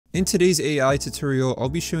In today's AI tutorial, I'll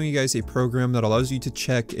be showing you guys a program that allows you to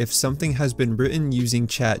check if something has been written using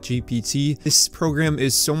ChatGPT. This program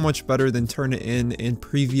is so much better than Turnitin and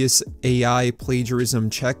previous AI plagiarism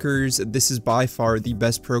checkers. This is by far the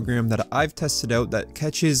best program that I've tested out that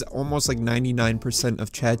catches almost like 99%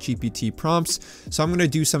 of ChatGPT prompts. So I'm going to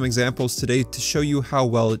do some examples today to show you how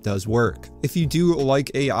well it does work. If you do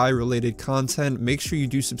like AI related content, make sure you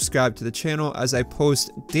do subscribe to the channel as I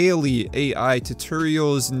post daily AI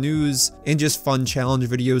tutorials, news, and just fun challenge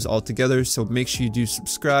videos all together, so make sure you do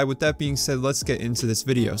subscribe. With that being said, let's get into this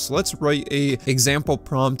video. So let's write a example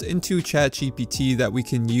prompt into ChatGPT that we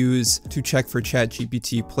can use to check for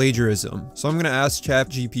ChatGPT plagiarism. So I'm going to ask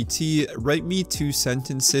ChatGPT, write me 2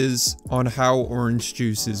 sentences on how orange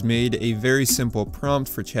juice is made. A very simple prompt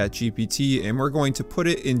for ChatGPT, and we're going to put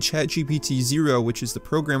it in ChatGPT Zero, which is the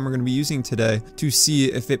program we're going to be using today, to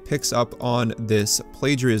see if it picks up on this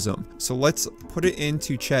plagiarism. So let's put it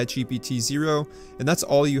into ChatGPT Zero, and that's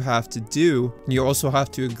all you have to do. You also have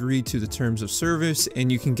to agree to the terms of service, and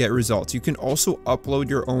you can get results. You can also upload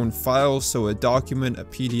your own file, so a document, a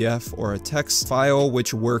PDF, or a text file,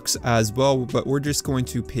 which works as well, but we're just going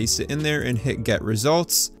to paste it in there and hit get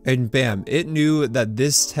results, and bam, it knew that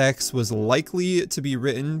this text was likely to be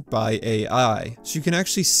written by AI. So you can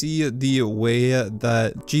actually see the way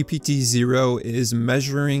that GPT Zero is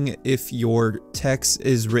measuring if your text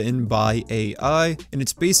is written by AI, and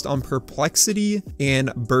it's based on perplexity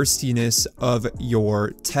and burstiness of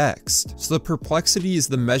your text. So the perplexity is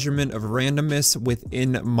the measurement of randomness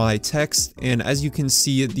within my text, and as you can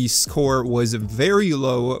see, the score was very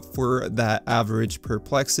low for that average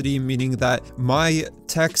perplexity, meaning that my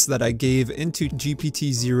text that I gave into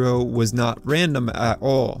GPT Zero was not random at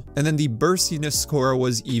all. And then the burstiness score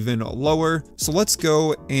was even lower. So let's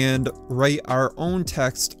go and write our own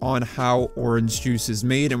text on how orange juice is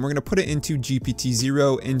made, and we're going to put it into GPT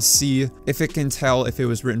Zero and see if it can tell if it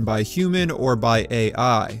was written by a human or by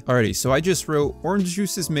AI. Alrighty, so I just wrote, orange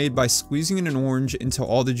juice is made by squeezing in an orange until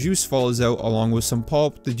all the juice falls out along with some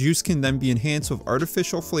pulp. The juice can then be enhanced with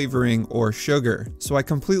artificial flavoring or sugar. So I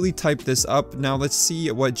completely typed this up. Now let's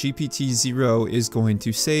see what GPT Zero is going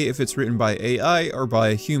to say, if it's written by AI or by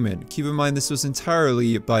a human. Keep in mind this was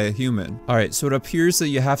entirely by a human. Alright, so it appears that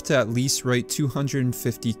you have to at least write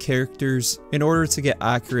 250 characters in order to get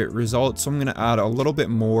accurate results. So I'm going to add a little bit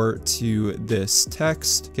more to this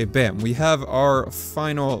text. Okay, bam, we have our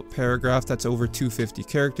final paragraph that's over 250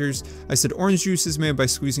 characters. I said orange juice is made by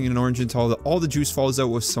squeezing an orange until all the juice falls out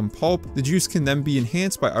with some pulp. The juice can then be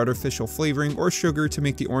enhanced by artificial flavoring or sugar to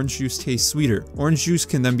make the orange juice taste sweeter. Orange juice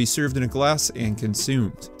can then be served in a glass and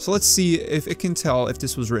consumed. So let's see if it can tell if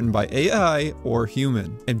this was written by AI or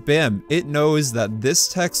human. And bam, it knows that this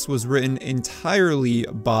text was written entirely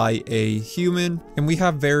by a human. And we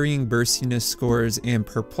have varying burstiness scores and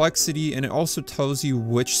perplexity, and it also tells you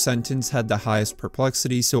which sentence had the highest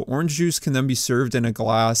perplexity. So orange juice can then be served in a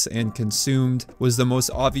glass and consumed was the most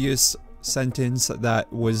obvious sentence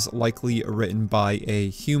that was likely written by a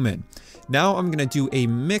human. Now I'm going to do a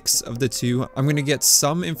mix of the two. I'm going to get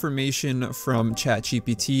some information from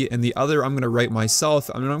ChatGPT and the other I'm going to write myself.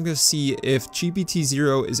 And I'm going to see if GPT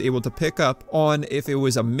Zero is able to pick up on if it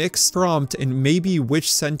was a mixed prompt and maybe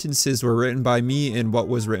which sentences were written by me and what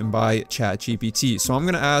was written by ChatGPT. So I'm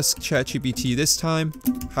going to ask ChatGPT this time,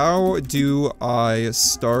 how do I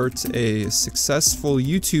start a successful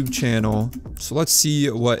YouTube channel? So let's see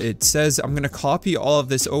what it says. I'm going to copy all of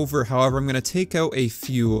this over. However, I'm going to take out a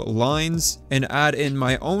few lines and add in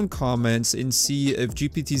my own comments and see if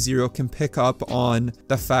GPT Zero can pick up on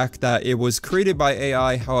the fact that it was created by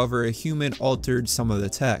AI, however a human altered some of the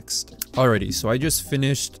text. Alrighty, so I just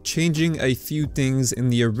finished changing a few things in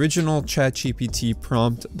the original ChatGPT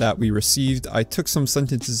prompt that we received. I took some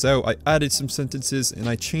sentences out, I added some sentences, and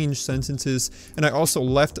I changed sentences, and I also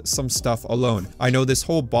left some stuff alone. I know this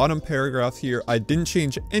whole bottom paragraph here, I didn't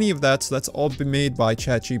change any of that, so that's all been made by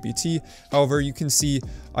ChatGPT. However, you can see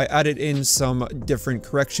I added in some different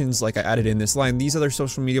corrections, like I added in this line, these other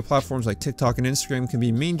social media platforms like TikTok and Instagram can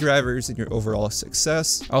be main drivers in your overall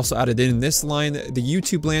success. I also added in this line, the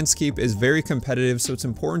YouTube landscape is very competitive, so it's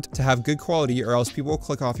important to have good quality or else people will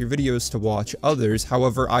click off your videos to watch others.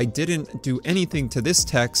 However, I didn't do anything to this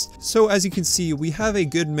text. So as you can see, we have a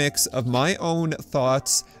good mix of my own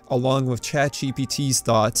thoughts along with ChatGPT's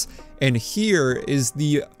thoughts, And here is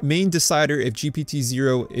the main decider if GPT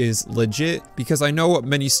Zero is legit, because I know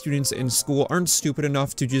many students in school aren't stupid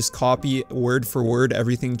enough to just copy word for word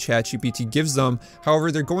everything ChatGPT gives them.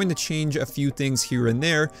 However, they're going to change a few things here and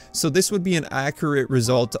there. So this would be an accurate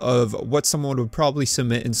result of what someone would probably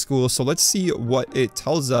submit in school. So let's see what it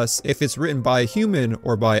tells us if it's written by a human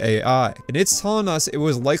or by AI. And it's telling us it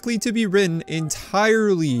was likely to be written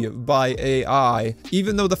entirely by AI.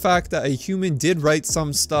 Even though the fact that a human did write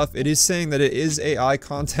some stuff, it is saying that it is AI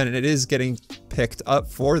content and it is getting picked up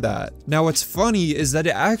for that. Now what's funny is that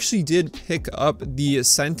it actually did pick up the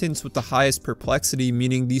sentence with the highest perplexity,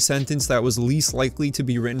 meaning the sentence that was least likely to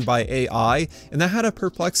be written by AI, and that had a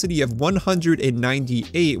perplexity of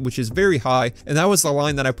 198, which is very high. And that was the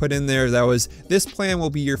line that I put in there that was, "This plan will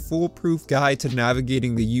be your foolproof guide to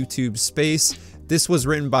navigating the YouTube space." This was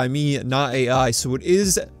written by me, not AI, so it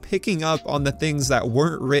is picking up on the things that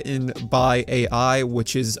weren't written by AI,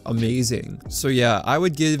 which is amazing. So yeah, I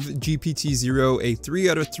would give GPT Zero a 3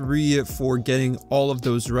 out of 3 for getting all of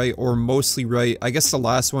those right, or mostly right. I guess the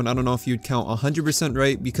last one, I don't know if you'd count 100%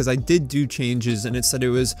 right, because I did do changes and it said it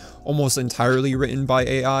was almost entirely written by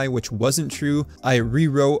AI, which wasn't true. I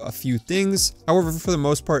rewrote a few things. However, for the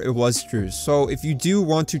most part, it was true. So if you do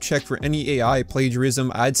want to check for any AI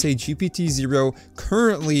plagiarism, I'd say GPT Zero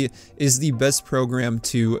currently is the best program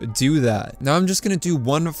to do that. Now I'm just going to do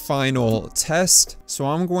one final test. So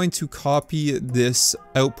I'm going to copy this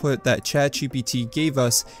output that ChatGPT gave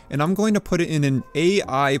us, and I'm going to put it in an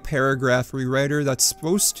AI paragraph rewriter that's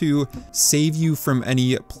supposed to save you from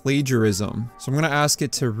any plagiarism. So I'm going to ask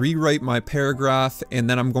it to rewrite my paragraph, and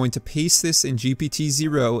then I'm going to paste this in GPT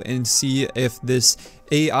Zero and see if this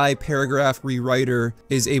AI paragraph rewriter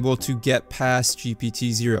is able to get past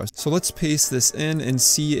GPT Zero. So let's paste this in and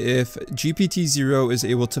see if GPT Zero is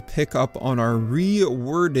able to pick up on our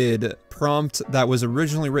reworded prompt that was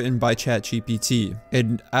originally written by ChatGPT.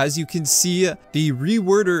 And as you can see, the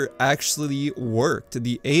reworder actually worked.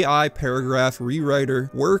 The AI paragraph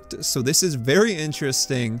rewriter worked. So this is very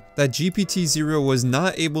interesting that GPT Zero was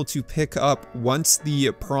not able to pick up once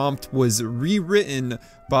the prompt was rewritten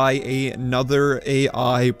by another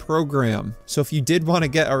AI program. So if you did want to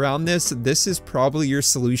get around this, this is probably your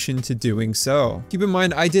solution to doing so. Keep in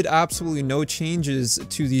mind, I did absolutely no changes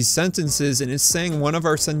to these sentences, and it's saying one of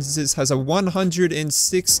our sentences has a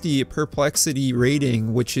 160 perplexity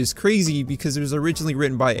rating, which is crazy because it was originally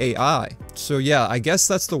written by AI. So yeah, I guess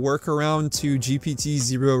that's the workaround to GPT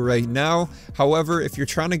Zero right now. However, if you're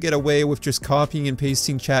trying to get away with just copying and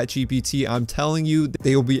pasting ChatGPT, I'm telling you,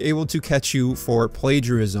 they will be able to catch you for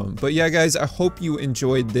plagiarism. But yeah guys, I hope you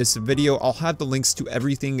enjoyed this video. I'll have the links to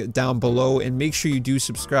everything down below, and make sure you do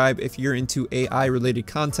subscribe if you're into AI related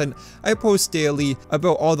content. I post daily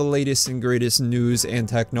about all the latest and greatest news and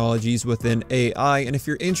technologies within AI, and if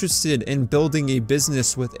you're interested in building a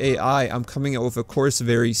business with AI, I'm coming out with a course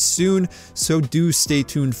very soon, so do stay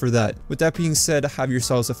tuned for that. With that being said, have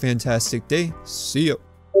yourselves a fantastic day. See you.